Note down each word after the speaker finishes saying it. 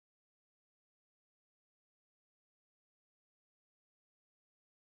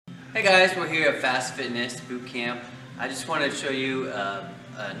Hey guys, we're here at Fast Fitness Boot Camp. I just wanted to show you a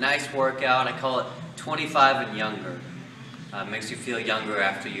nice workout. I call it 25 and younger. Makes you feel younger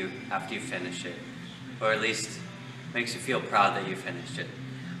after you finish it, or at least makes you feel proud that you finished it.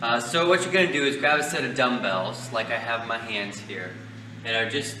 So what you're going to do is grab a set of dumbbells, like I have in my hands here, that are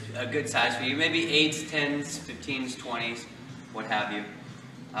just a good size for you. Maybe 8s, 10s, 15s, 20s, what have you.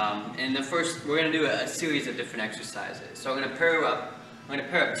 And we're going to do a series of different exercises. So I'm going to pair up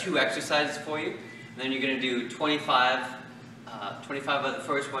 2 exercises for you, and then you're going to do 25 of the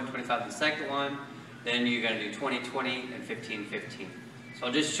first one, 25 of the second one, then you're going to do 20, 20, and 15, 15. So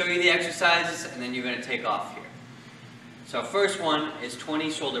I'll just show you the exercises, and then you're going to take off here. So first one is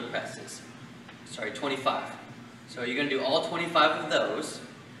 20 shoulder presses. Sorry, 25. So you're going to do all 25 of those,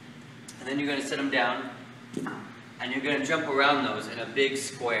 and then you're going to sit them down, and you're going to jump around those in a big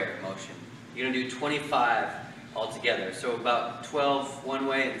square motion. You're going to do 25 altogether. So about 12 one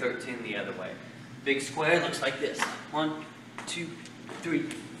way and 13 the other way. Big square looks like this. 1, 2, 3,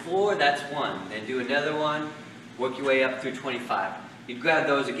 4, that's 1. Then do another one, work your way up through 25. You grab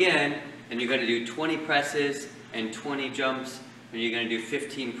those again, and you're going to do 20 presses and 20 jumps, and you're going to do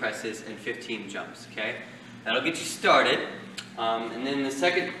 15 presses and 15 jumps, okay? That'll get you started. And then the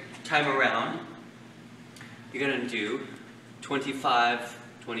second time around, you're going to do 25,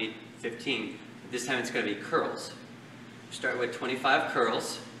 20, 15. This time it's going to be curls. Start with 25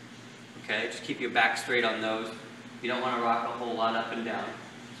 curls. Okay, just keep your back straight on those. You don't want to rock a whole lot up and down.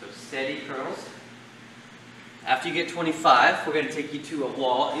 So steady curls. After you get 25, we're going to take you to a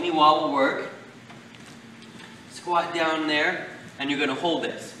wall. Any wall will work. Squat down there, and you're going to hold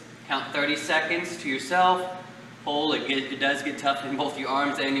this. Count 30 seconds to yourself. Hold. It does get tough in both your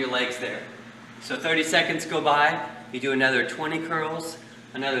arms and your legs there. So 30 seconds go by. You do another 20 curls.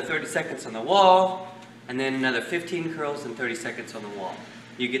 Another 30 seconds on the wall, and then another 15 curls and 30 seconds on the wall.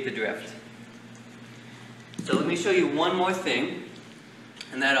 You get the drift. So let me show you one more thing,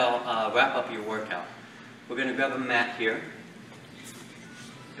 and that'll wrap up your workout. We're going to grab a mat here,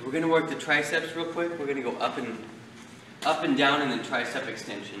 and we're going to work the triceps real quick. We're going to go up and down in the tricep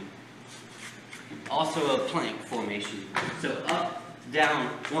extension. Also a plank formation. So up, down,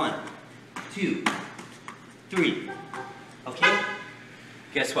 1, 2, 3. Okay?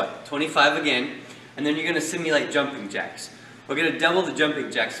 Guess what? 25 again, and then you're going to simulate jumping jacks. We're going to double the jumping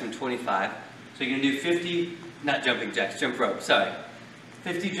jacks from 25. So you're going to do 50, not jumping jacks, jump rope, sorry.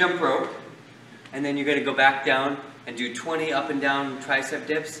 50 jump rope, and then you're going to go back down and do 20 up and down tricep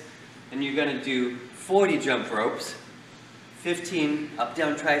dips, and you're going to do 40 jump ropes, 15 up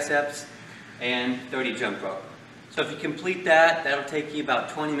down triceps, and 30 jump rope. So if you complete that, that'll take you about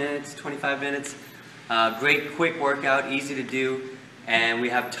 20 minutes, 25 minutes. Great quick workout, easy to do. And we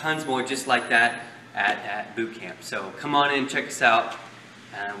have tons more just like that at boot camp. So come on in, check us out.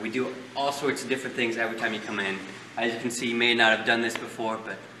 We do all sorts of different things every time you come in. As you can see, you may not have done this before,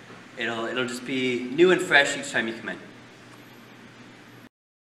 but it'll just be new and fresh each time you come in.